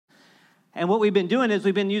And what we've been doing is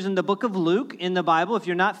we've been using the book of Luke in the Bible. If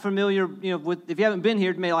you're not familiar, if you haven't been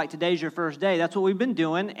here, maybe like today's your first day, that's what we've been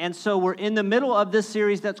doing. And so we're in the middle of this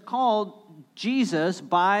series that's called Jesus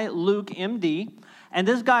by Luke, M.D. And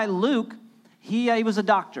this guy, Luke, he was a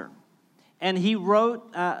doctor. And he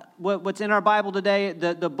wrote what's in our Bible today,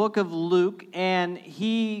 the book of Luke. And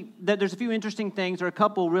there's a few interesting things, or a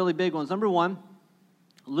couple really big ones. Number one,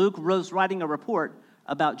 Luke was writing a report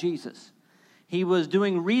about Jesus. He was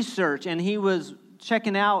doing research, and he was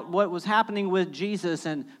checking out what was happening with Jesus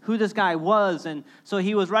and who this guy was. And so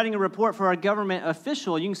he was writing a report for a government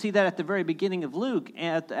official. You can see that at the very beginning of Luke,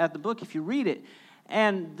 at the book, if you read it.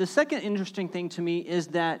 And the second interesting thing to me is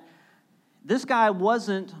that this guy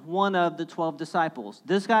wasn't one of the 12 disciples.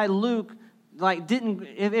 This guy, Luke, didn't,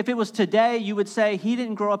 if it was today, you would say he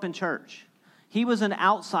didn't grow up in church. He was an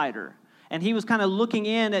outsider. And he was kind of looking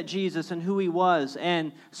in at Jesus and who he was.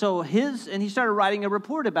 And so he started writing a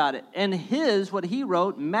report about it. And what he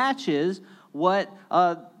wrote matches what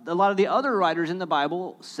a lot of the other writers in the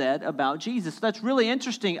Bible said about Jesus. So that's really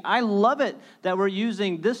interesting. I love it that we're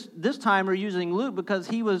using this time we're using Luke because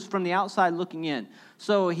he was from the outside looking in.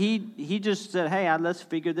 So he just said, hey, let's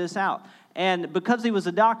figure this out. And because he was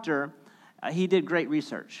a doctor, he did great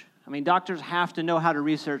research. I mean, doctors have to know how to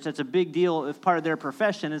research. That's a big deal as part of their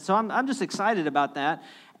profession. And so I'm just excited about that.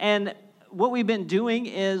 And what we've been doing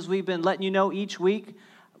is we've been letting you know each week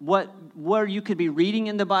where you could be reading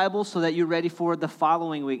in the Bible so that you're ready for the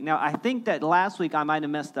following week. Now, I think that last week I might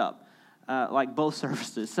have messed up, like both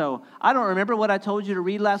services. So I don't remember what I told you to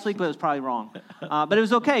read last week, but it was probably wrong. But it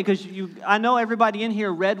was okay because I know everybody in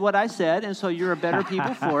here read what I said, and so you're a better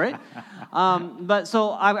people for it. But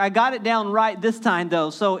so I got it down right this time, though.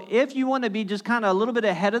 So if you want to be just kind of a little bit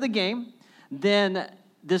ahead of the game, then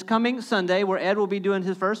this coming Sunday, where Ed will be doing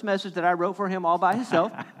his first message that I wrote for him all by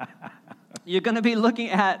himself, you're going to be looking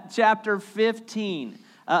at chapter 15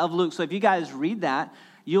 of Luke. So if you guys read that,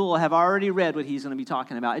 you'll have already read what he's going to be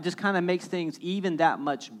talking about. It just kind of makes things even that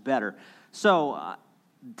much better. So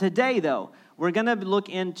today, though, we're going to look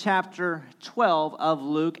in chapter 12 of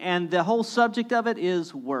Luke, and the whole subject of it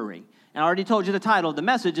is worry. And I already told you the title of the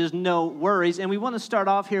message is No Worries, and we want to start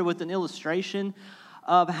off here with an illustration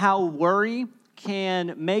of how worry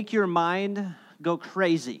can make your mind go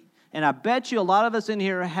crazy. And I bet you a lot of us in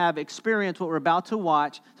here have experienced what we're about to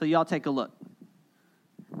watch, so y'all take a look.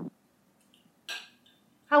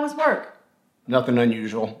 How was work? Nothing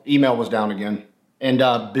unusual. Email was down again. And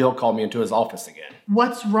Bill called me into his office again.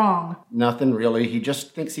 What's wrong? Nothing really. He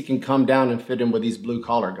just thinks he can come down and fit in with these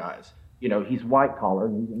blue-collar guys. You know, he's white-collar.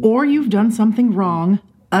 Or you've done something wrong,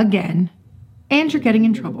 again, and you're getting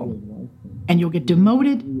in trouble. And you'll get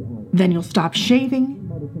demoted, then you'll stop shaving.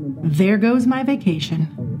 There goes my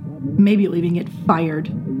vacation. Maybe you'll even get fired.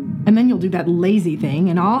 And then you'll do that lazy thing,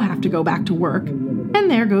 and I'll have to go back to work. And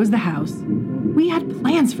there goes the house. We had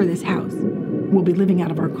plans for this house. We'll be living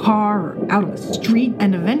out of our car or out on the street,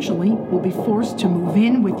 and eventually we'll be forced to move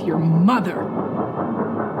in with your mother.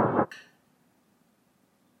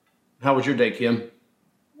 How was your day, Kim?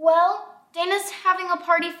 Well, Dana's having a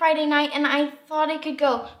party Friday night, and I thought I could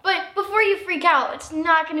go. But before you freak out, it's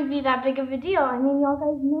not going to be that big of a deal. I mean, y'all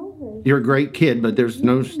guys know her. You're a great kid, but there's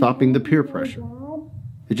no stopping the peer pressure.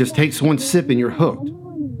 It just takes one sip and you're hooked.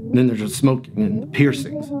 And then there's the smoking and the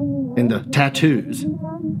piercings and the tattoos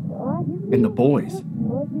and the boys.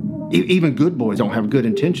 Even good boys don't have good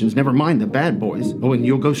intentions, never mind the bad boys. Oh, and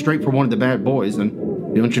you'll go straight for one of the bad boys,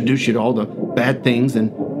 and they'll introduce you to all the bad things,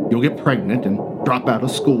 and you'll get pregnant and drop out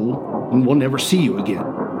of school, and we'll never see you again.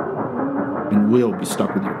 And we'll be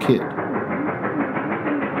stuck with your kid.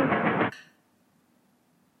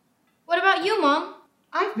 What about you, Mom?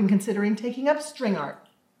 I've been considering taking up string art.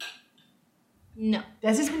 No.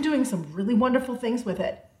 Desi's been doing some really wonderful things with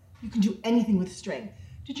it. You can do anything with string.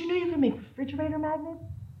 Did you know you can make refrigerator magnets?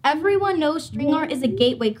 Everyone knows string art is a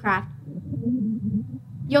gateway craft.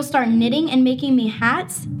 You'll start knitting and making me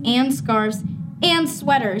hats and scarves and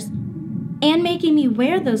sweaters and making me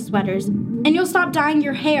wear those sweaters. And you'll stop dyeing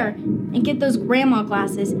your hair and get those grandma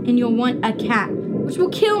glasses, and you'll want a cat, which will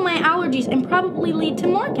kill my allergies and probably lead to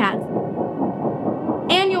more cats.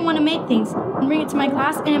 And you'll want to make things and bring it to my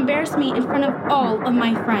class and embarrass me in front of all of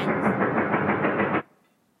my friends.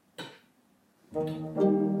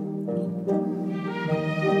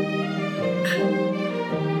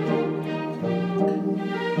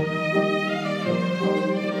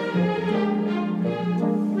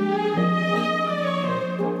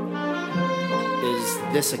 Is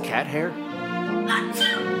this a cat hair?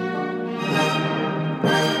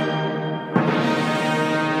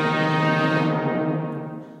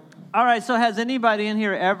 All right, so has anybody in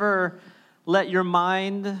here ever let your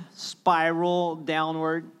mind spiral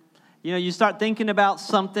downward? You know, you start thinking about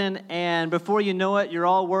something, and before you know it, you're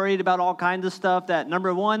all worried about all kinds of stuff that,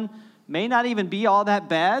 number one, may not even be all that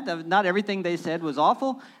bad. Not everything they said was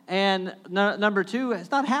awful. And number two,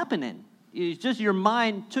 it's not happening. It's just your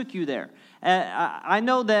mind took you there. I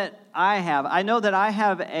know that I have. I know that I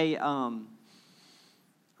have a,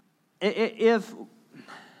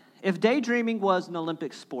 if daydreaming was an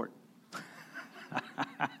Olympic sport,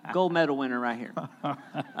 gold medal winner right here.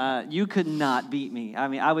 You could not beat me. I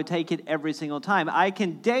mean, I would take it every single time. I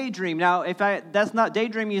can daydream. Now,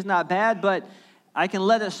 daydreaming is not bad, but I can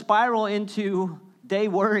let it spiral into day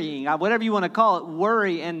worrying, whatever you want to call it,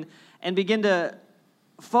 worry, and begin to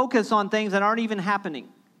focus on things that aren't even happening.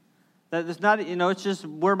 That's not, it's just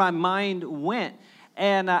where my mind went.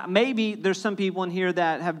 And maybe there's some people in here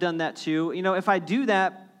that have done that too. If I do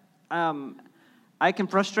that, I can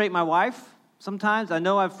frustrate my wife. Sometimes I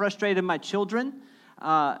know I've frustrated my children.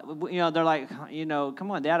 They're like,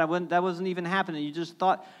 come on, Dad, that wasn't even happening. You just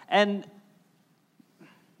thought, and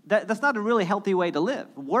that's not a really healthy way to live.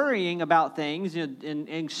 Worrying about things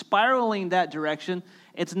and spiraling that direction,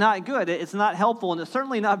 it's not good. It's not helpful, and it's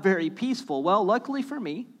certainly not very peaceful. Well, luckily for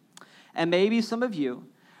me, and maybe some of you,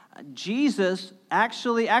 Jesus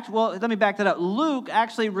let me back that up. Luke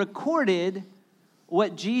actually recorded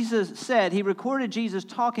what Jesus said. He recorded Jesus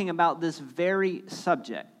talking about this very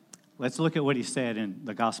subject. Let's look at what he said in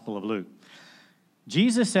the Gospel of Luke.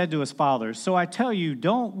 Jesus said to his fathers, "So I tell you,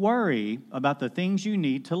 don't worry about the things you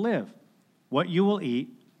need to live, what you will eat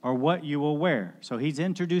or what you will wear." So he's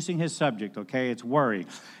introducing his subject, okay? It's worry.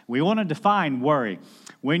 We want to define worry.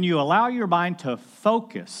 When you allow your mind to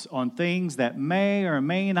focus on things that may or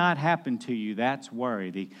may not happen to you, that's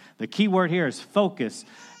worry. The key word here is focus.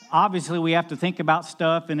 Obviously, we have to think about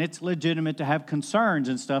stuff, and it's legitimate to have concerns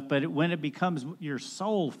and stuff, but when it becomes your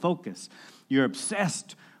sole focus, you're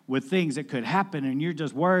obsessed with things that could happen, and you're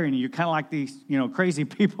just worrying, and you're kind of like these, crazy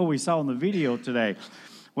people we saw in the video today.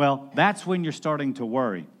 Well, that's when you're starting to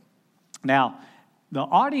worry. Now, the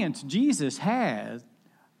audience Jesus has,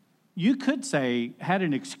 you could say, had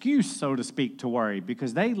an excuse, so to speak, to worry,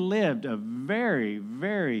 because they lived a very,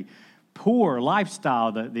 very poor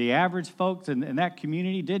lifestyle. The average folks in that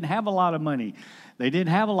community didn't have a lot of money. They didn't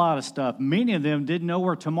have a lot of stuff. Many of them didn't know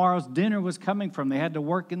where tomorrow's dinner was coming from. They had to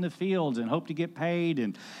work in the fields and hope to get paid,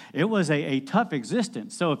 and it was a tough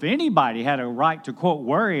existence. So if anybody had a right to, quote,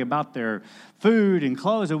 worry about their food and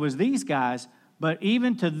clothes, it was these guys. But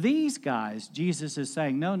even to these guys, Jesus is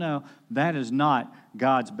saying, no, that is not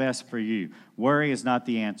God's best for you. Worry is not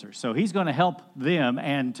the answer. So he's going to help them,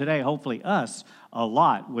 and today, hopefully us, a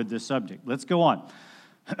lot with this subject. Let's go on.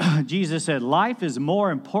 Jesus said, life is more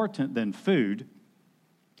important than food,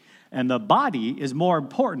 and the body is more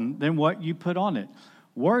important than what you put on it.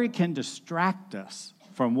 Worry can distract us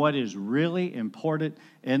from what is really important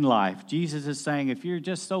in life. Jesus is saying if you're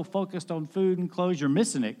just so focused on food and clothes, you're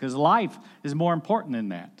missing it, because life is more important than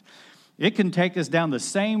that. It can take us down the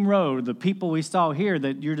same road, the people we saw here,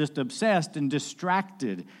 that you're just obsessed and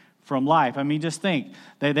distracted from life. I mean, just think,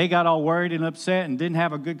 they got all worried and upset and didn't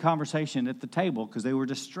have a good conversation at the table because they were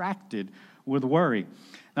distracted with worry.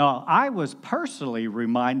 Now, I was personally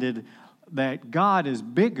reminded that God is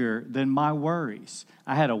bigger than my worries.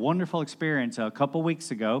 I had a wonderful experience a couple weeks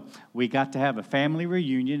ago. We got to have a family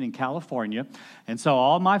reunion in California, and so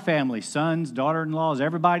all my family, sons, daughter-in-laws,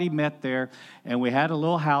 everybody met there, and we had a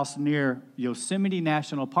little house near Yosemite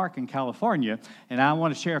National Park in California, and I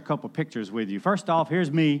want to share a couple pictures with you. First off,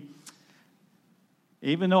 here's me.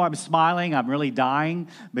 Even though I'm smiling, I'm really dying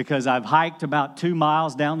because I've hiked about 2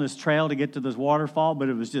 miles down this trail to get to this waterfall, but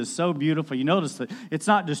it was just so beautiful. You notice that it's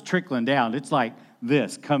not just trickling down. It's like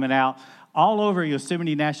this coming out all over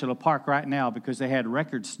Yosemite National Park right now because they had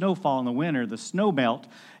record snowfall in the winter. The snow melt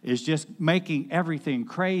is just making everything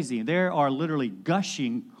crazy. There are literally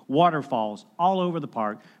gushing waterfalls all over the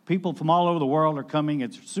park. People from all over the world are coming.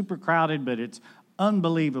 It's super crowded, but it's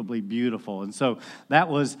unbelievably beautiful. And so that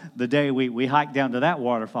was the day we hiked down to that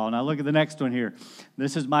waterfall. Now look at the next one here.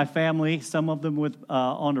 This is my family, some of them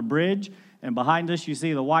on a bridge. And behind us, you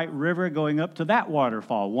see the White River going up to that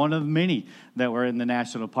waterfall, one of many that were in the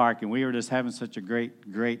national park. And we were just having such a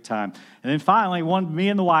great time. And then finally, me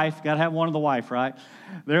and the wife, got to have one of the wife, right?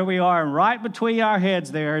 There we are. And right between our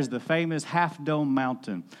heads there is the famous Half Dome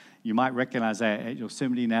Mountain. You might recognize that at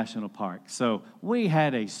Yosemite National Park. So we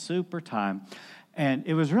had a super time. And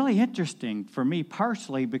it was really interesting for me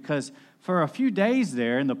personally because for a few days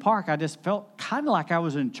there in the park, I just felt kind of like I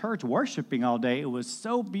was in church worshiping all day. It was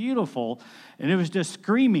so beautiful, and it was just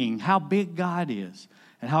screaming how big God is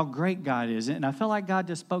and how great God is. And I felt like God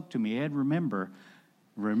just spoke to me. Ed, remember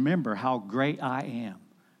remember how great I am.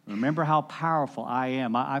 Remember how powerful I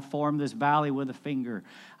am. I formed this valley with a finger.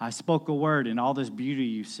 I spoke a word, and all this beauty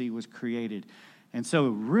you see was created. And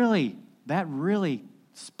so that really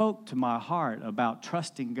spoke to my heart about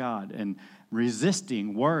trusting God and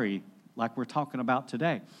resisting worry like we're talking about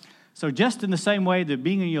today. So just in the same way that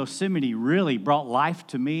being in Yosemite really brought life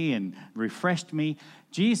to me and refreshed me,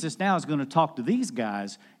 Jesus now is going to talk to these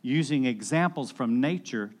guys using examples from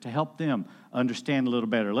nature to help them understand a little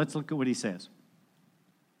better. Let's look at what he says.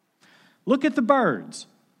 Look at the birds.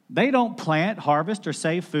 They don't plant, harvest, or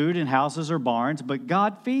save food in houses or barns, but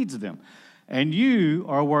God feeds them. And you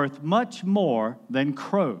are worth much more than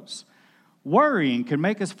crows. Worrying can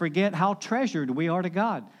make us forget how treasured we are to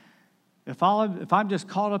God. If I'm just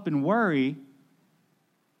caught up in worry,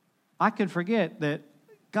 I could forget that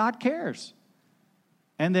God cares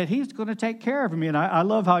and that he's going to take care of me. And I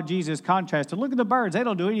love how Jesus contrasted. Look at the birds. They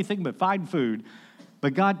don't do anything but find food,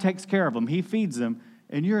 but God takes care of them. He feeds them,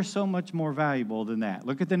 and you're so much more valuable than that.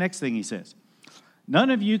 Look at the next thing he says.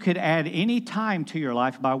 None of you could add any time to your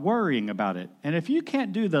life by worrying about it. And if you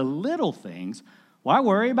can't do the little things, why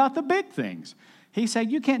worry about the big things? He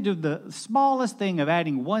said you can't do the smallest thing of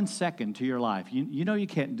adding 1 second to your life. You know you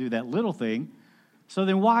can't do that little thing. So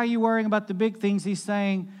then why are you worrying about the big things? He's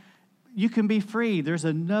saying you can be free. There's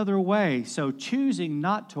another way. So choosing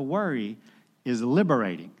not to worry is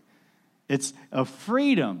liberating. It's a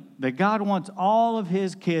freedom that God wants all of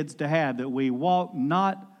his kids to have, that we walk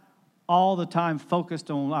not all the time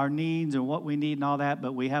focused on our needs and what we need and all that,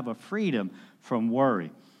 but we have a freedom from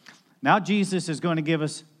worry. Now Jesus is going to give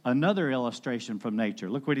us another illustration from nature.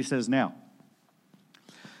 Look what he says now.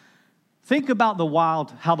 Think about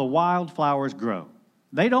how the wildflowers grow.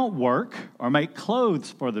 They don't work or make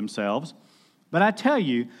clothes for themselves, but I tell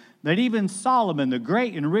you that even Solomon, the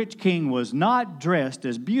great and rich king, was not dressed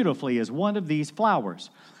as beautifully as one of these flowers.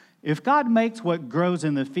 If God makes what grows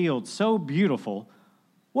in the field so beautiful,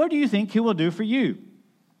 what do you think he will do for you?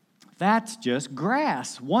 That's just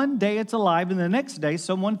grass. One day it's alive, and the next day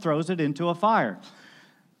someone throws it into a fire.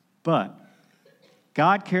 But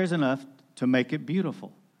God cares enough to make it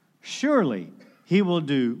beautiful. Surely he will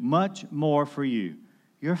do much more for you.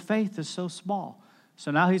 Your faith is so small.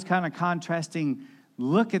 So now he's kind of contrasting,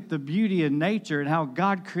 look at the beauty of nature and how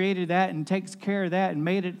God created that and takes care of that and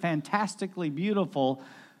made it fantastically beautiful.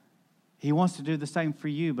 He wants to do the same for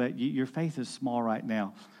you, but your faith is small right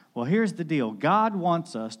now. Well, here's the deal. God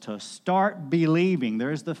wants us to start believing.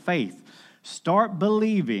 There's the faith. Start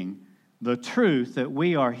believing the truth that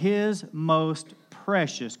we are his most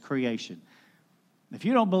precious creation. If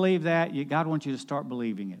you don't believe that, God wants you to start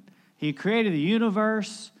believing it. He created the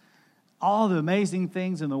universe, all the amazing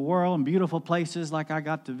things in the world and beautiful places like I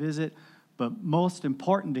got to visit. But most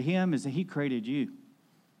important to him is that he created you.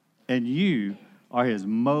 And you are his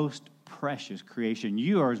most precious creation.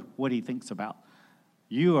 You are what he thinks about.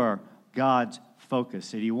 You are God's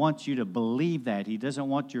focus, and he wants you to believe that. He doesn't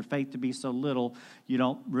want your faith to be so little you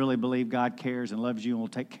don't really believe God cares and loves you and will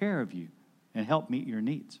take care of you and help meet your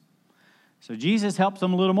needs. So Jesus helps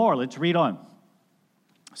them a little more. Let's read on.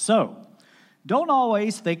 So, don't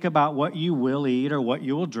always think about what you will eat or what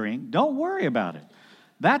you will drink. Don't worry about it.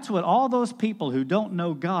 That's what all those people who don't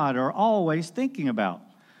know God are always thinking about.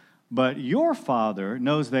 But your Father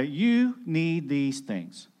knows that you need these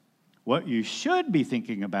things. What you should be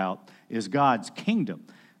thinking about is God's kingdom.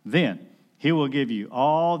 Then he will give you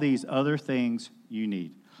all these other things you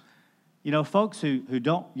need. You know, folks who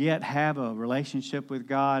don't yet have a relationship with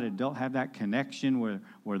God and don't have that connection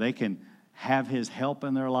where they can have his help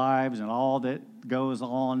in their lives and all that goes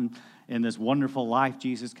on in this wonderful life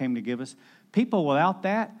Jesus came to give us, people without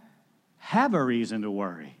that have a reason to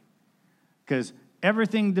worry because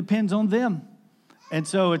everything depends on them. And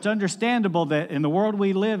so it's understandable that in the world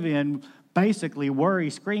we live in, basically worry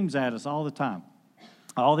screams at us all the time.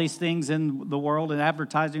 All these things in the world and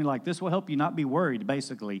advertising like this will help you not be worried,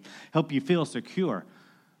 basically, help you feel secure.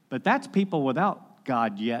 But that's people without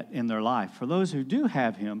God yet in their life. For those who do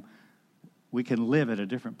have him, we can live at a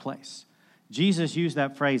different place. Jesus used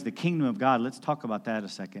that phrase, the kingdom of God. Let's talk about that a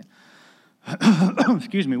second.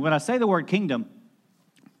 Excuse me. When I say the word kingdom,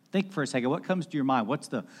 think for a second, what comes to your mind? What's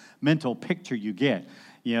the mental picture you get?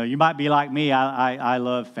 You know, you might be like me. I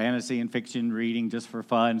love fantasy and fiction reading just for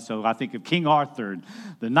fun. So I think of King Arthur and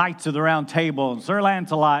the Knights of the Round Table and Sir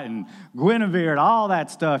Lancelot and Guinevere and all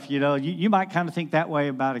that stuff. You know, you might kind of think that way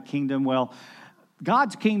about a kingdom. Well,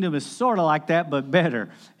 God's kingdom is sort of like that, but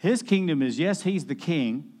better. His kingdom is, yes, he's the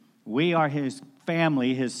king, We are his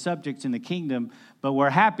family, his subjects in the kingdom, but we're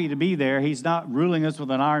happy to be there. He's not ruling us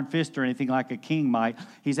with an iron fist or anything like a king might.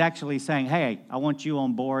 He's actually saying, hey, I want you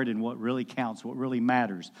on board in what really counts, what really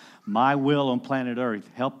matters. My will on planet Earth,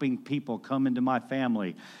 helping people come into my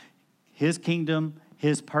family. His kingdom,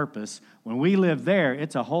 his purpose. When we live there,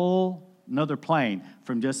 it's a whole another plane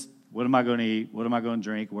from just what am I going to eat, what am I going to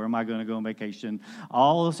drink, where am I going to go on vacation.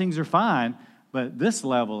 All those things are fine, but this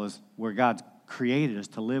level is where God's created us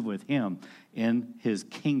to live with him in his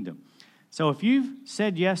kingdom. So if you've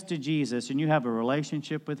said yes to Jesus and you have a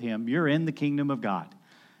relationship with him, you're in the kingdom of God.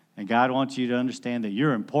 And God wants you to understand that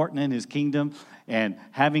you're important in his kingdom, and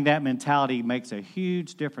having that mentality makes a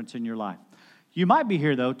huge difference in your life. You might be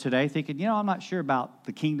here, though, today thinking, I'm not sure about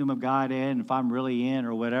the kingdom of God and if I'm really in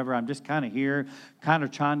or whatever. I'm just kind of here, kind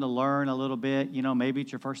of trying to learn a little bit. Maybe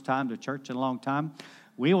it's your first time to church in a long time.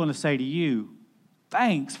 We want to say to you,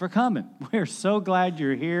 thanks for coming. We're so glad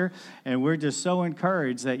you're here, and we're just so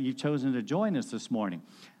encouraged that you've chosen to join us this morning.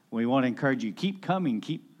 We want to encourage you, keep coming,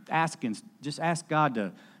 keep asking. Just ask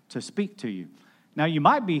God to speak to you. Now, you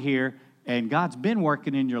might be here, and God's been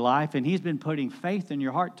working in your life, and he's been putting faith in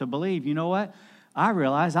your heart to believe. You know what? I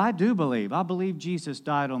realize I do believe. I believe Jesus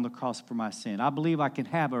died on the cross for my sin. I believe I can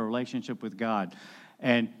have a relationship with God.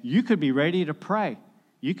 And you could be ready to pray.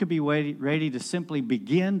 You could be ready to simply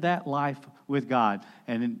begin that life with God.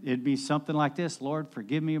 And it'd be something like this: Lord,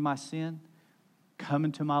 forgive me of my sin. Come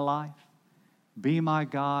into my life. Be my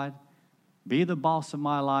God. Be the boss of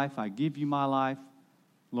my life. I give you my life.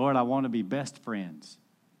 Lord, I want to be best friends.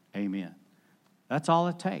 Amen. That's all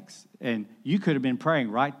it takes. And you could have been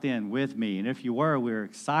praying right then with me. And if you were, we're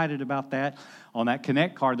excited about that. On that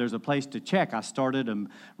Connect card, there's a place to check. I started a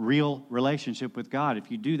real relationship with God.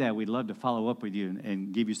 If you do that, we'd love to follow up with you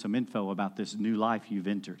and give you some info about this new life you've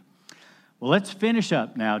entered. Well, let's finish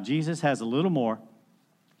up now. Jesus has a little more.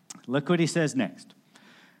 Look what he says next.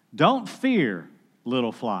 Don't fear,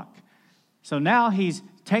 little flock. So now he's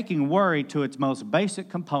taking worry to its most basic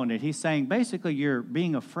component. He's saying basically you're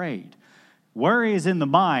being afraid. Worry is in the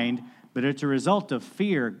mind, but it's a result of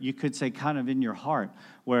fear, you could say kind of in your heart,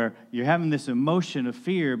 where you're having this emotion of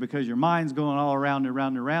fear because your mind's going all around and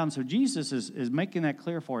around and around. So Jesus is making that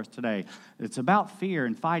clear for us today. It's about fear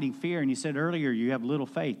and fighting fear. And you said earlier you have little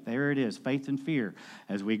faith. There it is, faith and fear.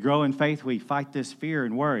 As we grow in faith, we fight this fear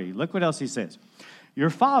and worry. Look what else he says. Your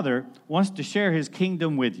Father wants to share his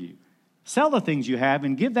kingdom with you. Sell the things you have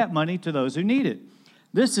and give that money to those who need it.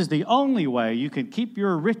 This is the only way you can keep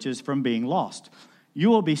your riches from being lost. You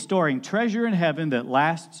will be storing treasure in heaven that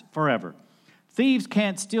lasts forever. Thieves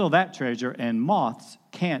can't steal that treasure, and moths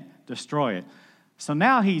can't destroy it. So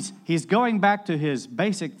now he's going back to his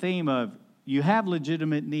basic theme of you have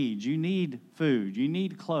legitimate needs. You need food. You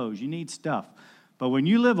need clothes. You need stuff. But when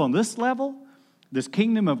you live on this level, this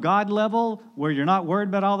kingdom of God level, where you're not worried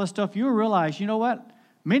about all this stuff, you'll realize, you know what?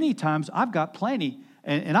 Many times I've got plenty.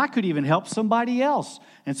 And I could even help somebody else.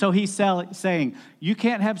 And so he's saying, you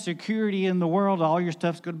can't have security in the world. All your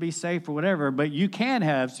stuff's going to be safe or whatever. But you can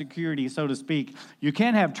have security, so to speak. You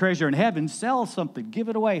can have treasure in heaven. Sell something. Give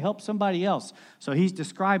it away. Help somebody else. So he's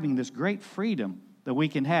describing this great freedom that we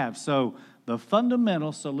can have. So the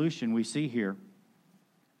fundamental solution we see here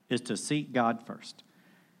is to seek God first.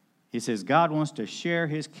 He says God wants to share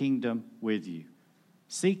his kingdom with you.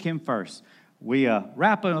 Seek him first. We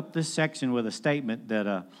wrap up this section with a statement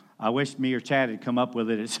that I wish me or Chad had come up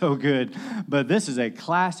with it. It's so good. But this is a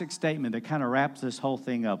classic statement that kind of wraps this whole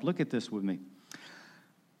thing up. Look at this with me.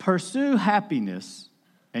 Pursue happiness,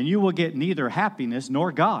 and you will get neither happiness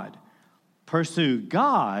nor God. Pursue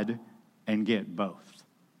God and get both.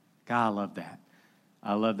 God, I love that.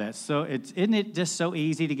 I love that. So isn't it just so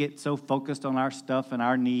easy to get so focused on our stuff and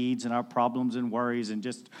our needs and our problems and worries and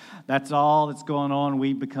just that's all that's going on.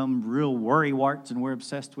 We become real worry-warts and we're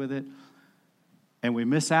obsessed with it. And we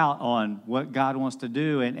miss out on what God wants to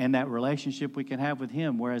do and that relationship we can have with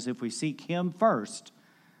him. Whereas if we seek him first,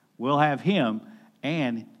 we'll have him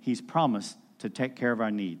and he's promised to take care of our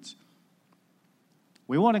needs.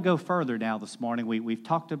 We want to go further now this morning. We've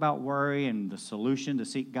talked about worry and the solution to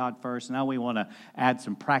seek God first. Now we want to add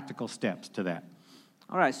some practical steps to that.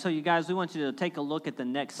 All right, so you guys, we want you to take a look at the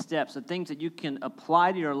next steps, the things that you can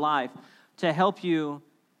apply to your life to help you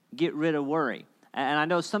get rid of worry. And I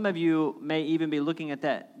know some of you may even be looking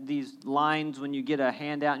at these lines when you get a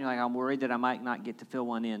handout and you're like, I'm worried that I might not get to fill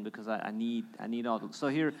one in because I need all the. So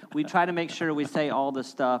here, we try to make sure we say all this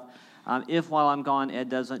stuff. If while I'm gone, Ed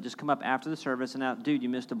doesn't, just come up after the service and out, dude, you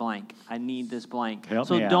missed a blank. I need this blank. Help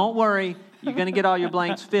me out. Don't worry. You're going to get all your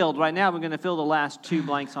blanks filled. Right now, we're going to fill the last two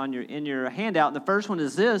blanks in your handout. And the first one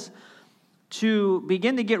is this. to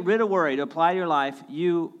begin to get rid of worry, to apply to your life,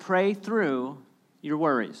 you pray through your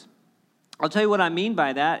worries. I'll tell you what I mean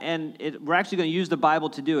by that, and we're actually going to use the Bible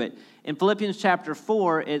to do it. In Philippians chapter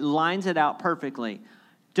 4, it lines it out perfectly.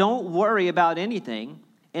 Don't worry about anything.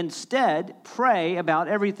 Instead, pray about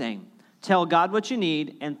everything. Tell God what you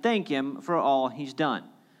need and thank Him for all He's done.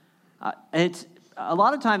 It's a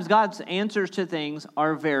lot of times God's answers to things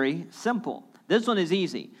are very simple. This one is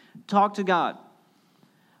easy. Talk to God.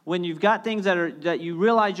 When you've got things that you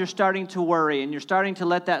realize you're starting to worry and you're starting to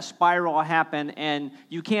let that spiral happen and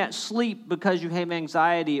you can't sleep because you have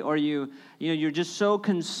anxiety or you're just so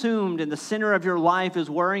consumed and the center of your life is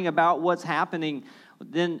worrying about what's happening,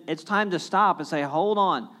 then it's time to stop and say, hold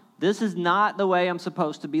on, this is not the way I'm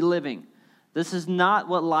supposed to be living. This is not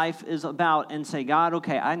what life is about, and say, God,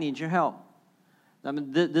 okay, I need your help. I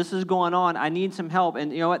mean, this is going on. I need some help.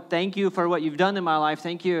 And you know what? Thank you for what you've done in my life.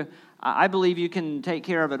 Thank you. I believe you can take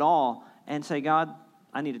care of it all. And say, God,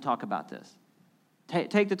 I need to talk about this.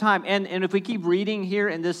 Take the time. And if we keep reading here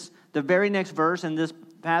in the very next verse in this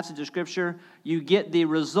passage of Scripture, you get the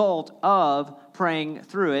result of praying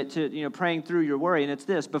through it, praying through your worry. And it's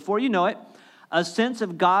this. Before you know it, a sense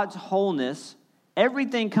of God's wholeness,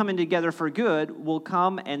 everything coming together for good, will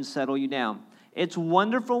come and settle you down. It's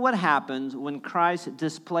wonderful what happens when Christ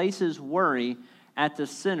displaces worry at the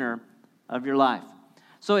center of your life.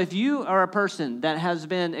 So if you are a person that has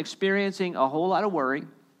been experiencing a whole lot of worry,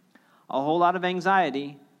 a whole lot of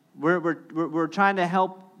anxiety, we're trying to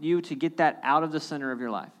help you to get that out of the center of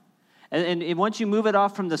your life. And once you move it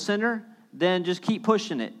off from the center, then just keep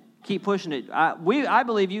pushing it. Keep pushing it. I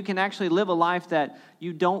believe you can actually live a life that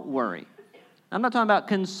you don't worry. I'm not talking about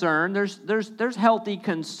concern. There's healthy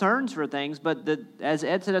concerns for things, but as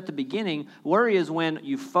Ed said at the beginning, worry is when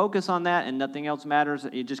you focus on that and nothing else matters.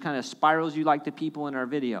 It just kind of spirals you like the people in our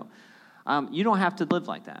video. You don't have to live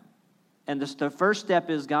like that. And the first step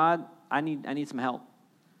is, God, I need some help.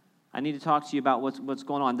 I need to talk to you about what's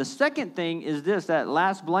going on. The second thing is this, that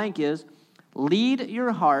last blank is, lead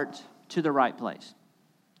your heart to the right place.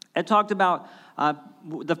 Ed talked about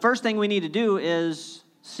the first thing we need to do is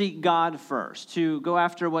seek God first, to go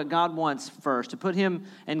after what God wants first, to put Him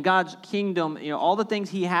and God's kingdom, all the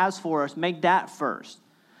things He has for us, make that first,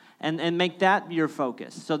 and make that your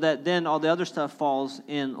focus, so that then all the other stuff falls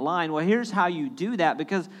in line. Well, here's how you do that,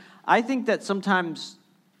 because I think that sometimes,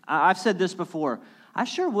 I've said this before, I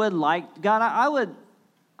sure would like, God,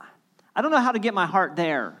 I don't know how to get my heart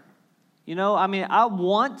there. I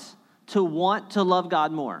want to love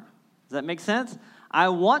God more. Does that make sense? I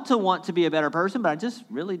want to be a better person, but I just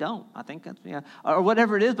really don't. I think that's, or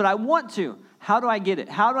whatever it is, but I want to. How do I get it?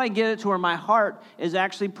 How do I get it to where my heart is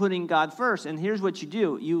actually putting God first? And here's what you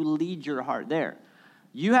do. You lead your heart there.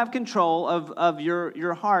 You have control of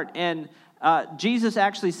your heart. And Jesus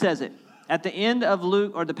actually says it. At the end of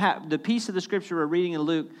Luke, or the piece of the scripture we're reading in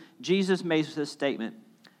Luke, Jesus makes this statement.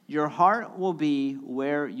 Your heart will be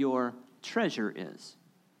where your treasure is.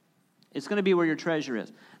 It's going to be where your treasure is.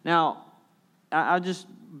 Now,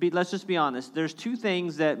 let's just be honest. There's two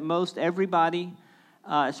things that most everybody,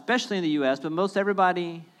 especially in the U.S., but most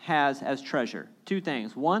everybody has as treasure. Two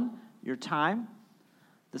things. One, your time.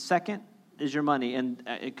 The second is your money. And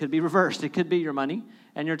it could be reversed. It could be your money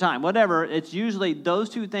and your time. Whatever. It's usually those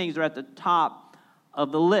two things are at the top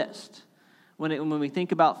of the list when we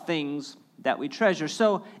think about things that we treasure.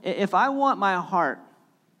 So if I want my heart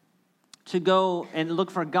to go and look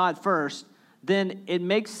for God first, then it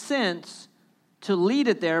makes sense to lead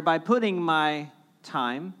it there by putting my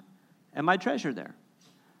time and my treasure there.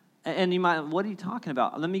 And you might, what are you talking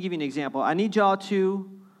about? Let me give you an example. I need y'all to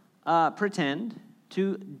pretend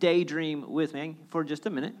to daydream with me for just a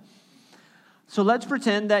minute. So let's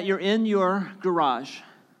pretend that you're in your garage.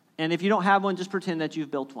 And if you don't have one, just pretend that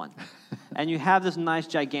you've built one. And you have this nice,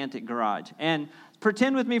 gigantic garage. And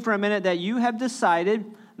pretend with me for a minute that you have decided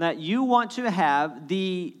that you want to have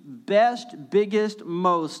the best, biggest,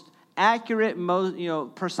 most accurate, most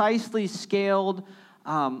precisely scaled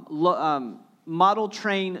model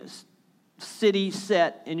train city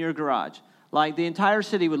set in your garage. Like the entire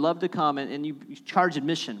city would love to come and you charge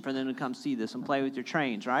admission for them to come see this and play with your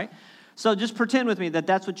trains, right? So just pretend with me that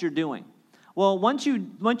that's what you're doing. Well, once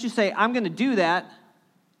you say, I'm going to do that,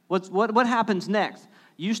 what happens next?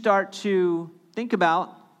 You start to think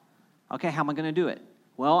about, okay, how am I going to do it?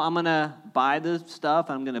 Well, I'm going to buy the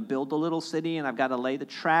stuff, I'm going to build a little city, and I've got to lay the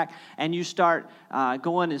track. And you start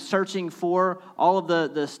going and searching for all of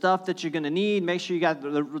the stuff that you're going to need. Make sure you got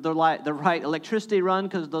the right electricity run,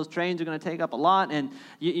 because those trains are going to take up a lot. And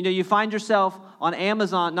you find yourself on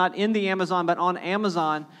Amazon, not in the Amazon, but on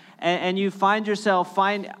Amazon, and you find yourself,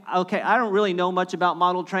 okay, I don't really know much about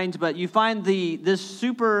model trains, but you find this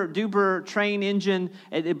super duper train engine,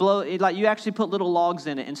 like you actually put little logs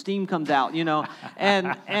in it and steam comes out,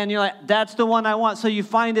 and you're like, that's the one I want. So you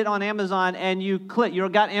find it on Amazon and you click,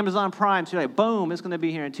 you've got Amazon Prime, so you're like, boom, it's going to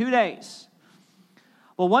be here in 2 days.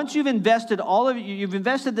 Well, once you've invested you've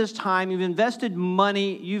invested this time, you've invested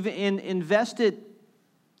money, you've invested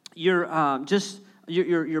your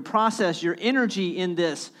process, your energy in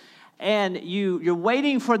this, and you're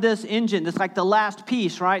waiting for this engine, that's like the last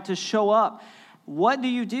piece, right, to show up. What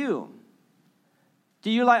do? Do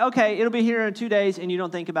you like, okay, it'll be here in 2 days, and you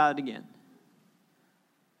don't think about it again?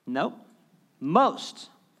 Nope. Most,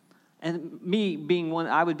 and me being one,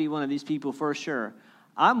 I would be one of these people for sure.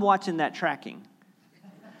 I'm watching that tracking.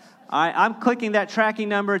 I'm clicking that tracking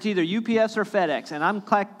number. It's either UPS or FedEx, and I'm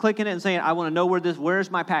clicking it and saying, I want to know where's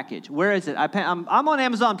my package? Where is it? I'm on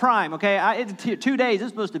Amazon Prime, okay? It's 2 days.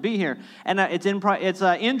 It's supposed to be here, and it's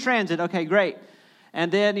in transit. Okay, great.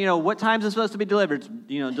 And then, what time is it supposed to be delivered?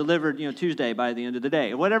 Delivered, Tuesday by the end of the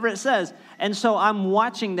day, or whatever it says. And so I'm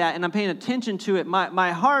watching that, and I'm paying attention to it.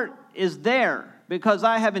 My heart is there, because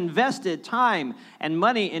I have invested time and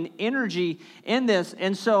money and energy in this.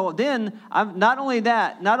 And so then, not only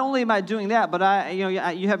am I doing that, but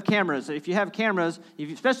you have cameras. If you have cameras,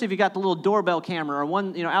 especially if you got the little doorbell camera or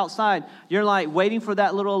one, outside, you're like waiting for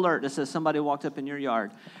that little alert that says somebody walked up in your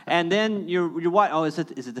yard. And then you're oh, is it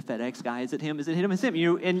the FedEx guy? Is it him? Is it him? It's him.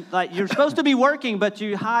 You're supposed to be working, but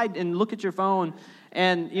you hide and look at your phone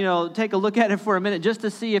and, take a look at it for a minute just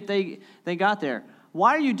to see if they got there.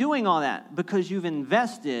 Why are you doing all that? Because you've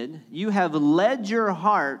invested, you have led your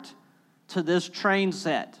heart to this train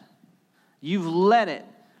set. You've led it.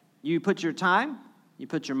 You put your time, you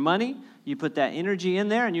put your money, you put that energy in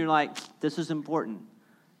there, and you're like, this is important.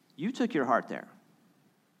 You took your heart there.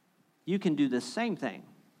 You can do the same thing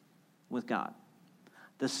with God.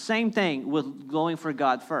 The same thing with going for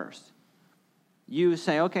God first. You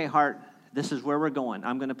say, okay, heart, this is where we're going.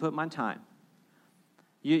 I'm going to put my time.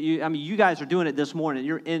 You guys are doing it this morning.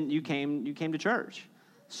 You came to church.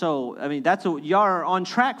 So, you are on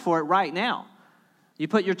track for it right now. You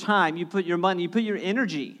put your time, you put your money, you put your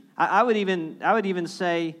energy. I would even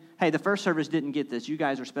say, hey, the first service didn't get this. You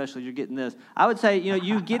guys are special, you're getting this. I would say,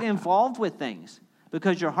 you get involved with things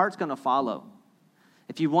because your heart's going to follow.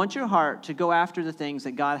 If you want your heart to go after the things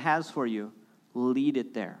that God has for you, lead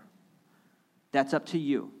it there. That's up to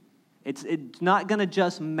you. It's not going to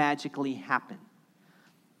just magically happen.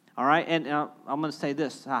 All right, and I'm going to say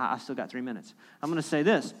this. I still got 3 minutes. I'm going to say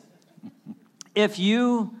this. If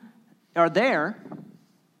you are there,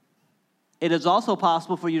 it is also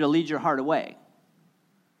possible for you to lead your heart away.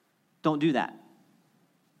 Don't do that.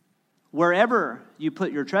 Wherever you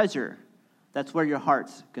put your treasure, that's where your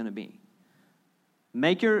heart's going to be.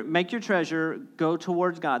 Make your treasure go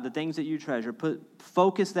towards God, the things that you treasure.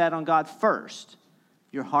 Focus that on God first.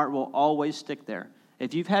 Your heart will always stick there.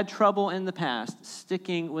 If you've had trouble in the past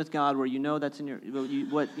sticking with God where that's in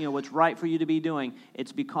what's right for you to be doing,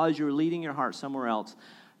 it's because you're leading your heart somewhere else,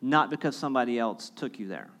 not because somebody else took you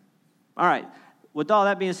there. All right. With all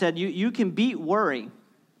that being said, you can beat worry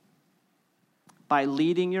by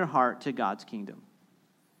leading your heart to God's kingdom.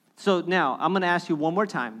 So now I'm going to ask you one more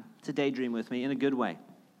time to daydream with me in a good way.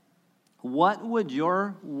 What would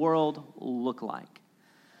your world look like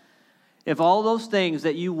if all those things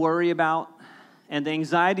that you worry about and the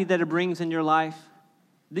anxiety that it brings in your life,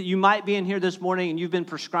 that you might be in here this morning and you've been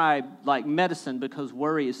prescribed like medicine because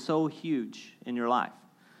worry is so huge in your life.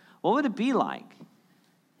 What would it be like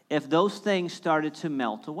if those things started to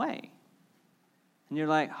melt away? And you're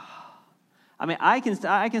like, I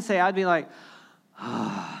can say I'd be like,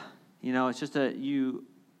 it's just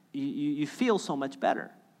you feel so much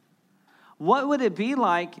better. What would it be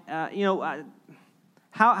like,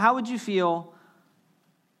 how would you feel?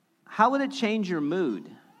 How would it change your mood?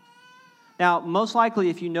 Now, most likely,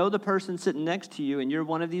 if you know the person sitting next to you and you're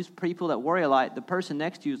one of these people that worry a lot, the person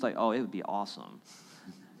next to you is like, oh, it would be awesome.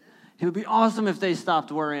 It would be awesome if they stopped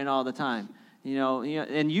worrying all the time.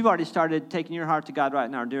 And you've already started taking your heart to God right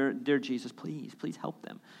now. Dear Jesus, please help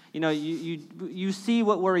them. You see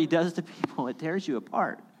what worry does to people. It tears you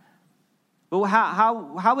apart. But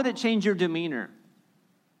how would it change your demeanor?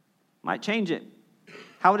 Might change it.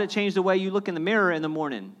 How would it change the way you look in the mirror in the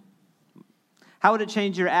morning? How would it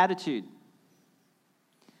change your attitude?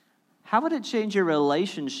 How would it change your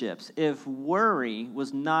relationships if worry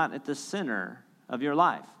was not at the center of your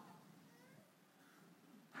life?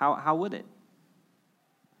 How would it?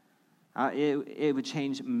 It would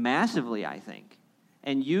change massively, I think.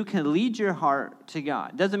 And you can lead your heart to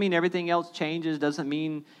God. Doesn't mean everything else changes. Doesn't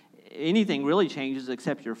mean anything really changes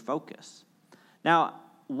except your focus. Now,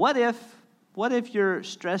 what if your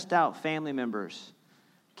stressed out family members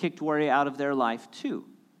kicked worry out of their life too?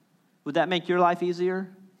 Would that make your life easier?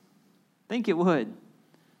 I think it would.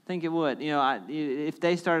 If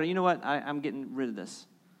they started, you know what, I'm getting rid of this.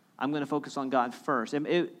 I'm going to focus on God first.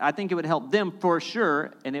 I think it would help them for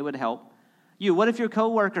sure, and it would help you. What if your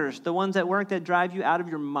coworkers, the ones at work that drive you out of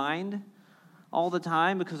your mind all the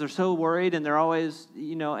time because they're so worried and they're always,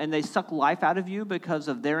 and they suck life out of you because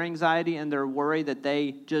of their anxiety and their worry that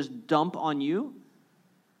they just dump on you?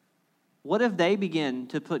 What if they begin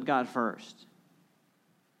to put God first?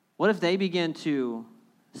 What if they begin to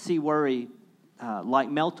see worry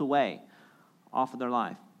melt away off of their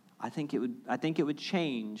life? I think it would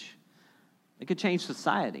change. It could change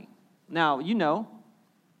society. Now,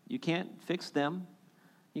 you can't fix them.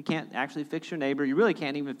 You can't actually fix your neighbor. You really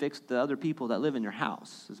can't even fix the other people that live in your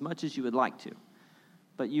house as much as you would like to.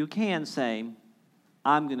 But you can say,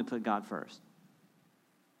 I'm going to put God first.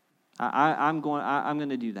 I'm going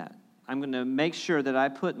to do that. I'm going to make sure that I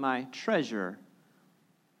put my treasure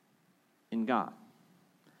in God.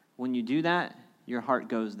 When you do that, your heart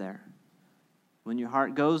goes there. When your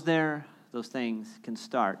heart goes there, those things can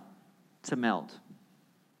start to melt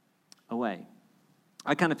away.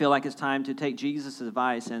 I kind of feel like it's time to take Jesus'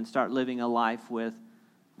 advice and start living a life with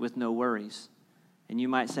no worries. And you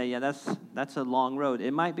might say, yeah, that's a long road.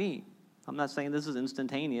 It might be. I'm not saying this is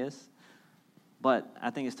instantaneous, but I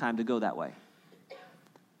think it's time to go that way.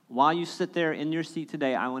 While you sit there in your seat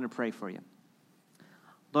today, I want to pray for you.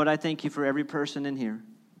 Lord, I thank you for every person in here.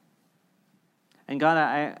 And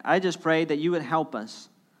God, I just pray that you would help us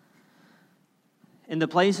in the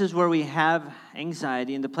places where we have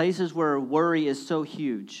anxiety, in the places where worry is so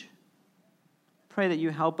huge. Pray that you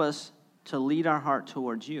help us to lead our heart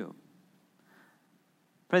towards you.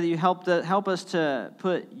 Pray that you help us to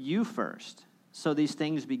put you first so these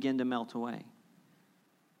things begin to melt away.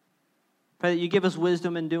 Pray that you give us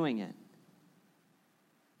wisdom in doing it.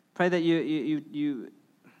 Pray that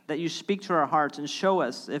you speak to our hearts and show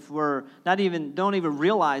us if we're don't even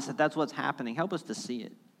realize that that's what's happening. Help us to see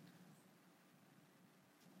it.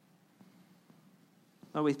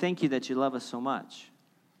 Lord, we thank you that you love us so much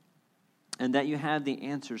and that you have the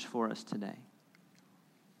answers for us today.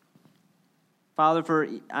 Father,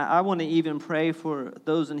 I want to even pray for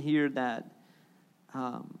those in here that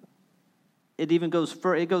it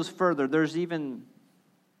goes further. There's even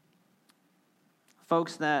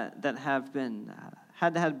folks that have been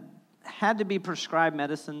had to be prescribed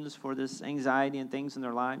medicines for this anxiety and things in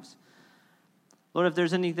their lives. Lord, if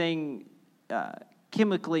there's anything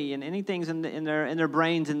chemically and anything in their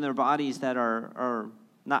brains and their bodies that are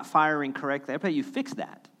not firing correctly, I pray you fix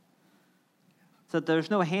that. So that there's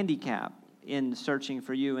no handicap in searching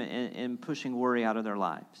for you and pushing worry out of their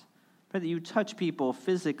lives. Pray that you touch people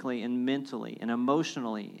physically and mentally and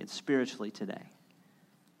emotionally and spiritually today.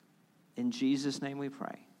 In Jesus' name we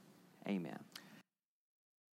pray. Amen.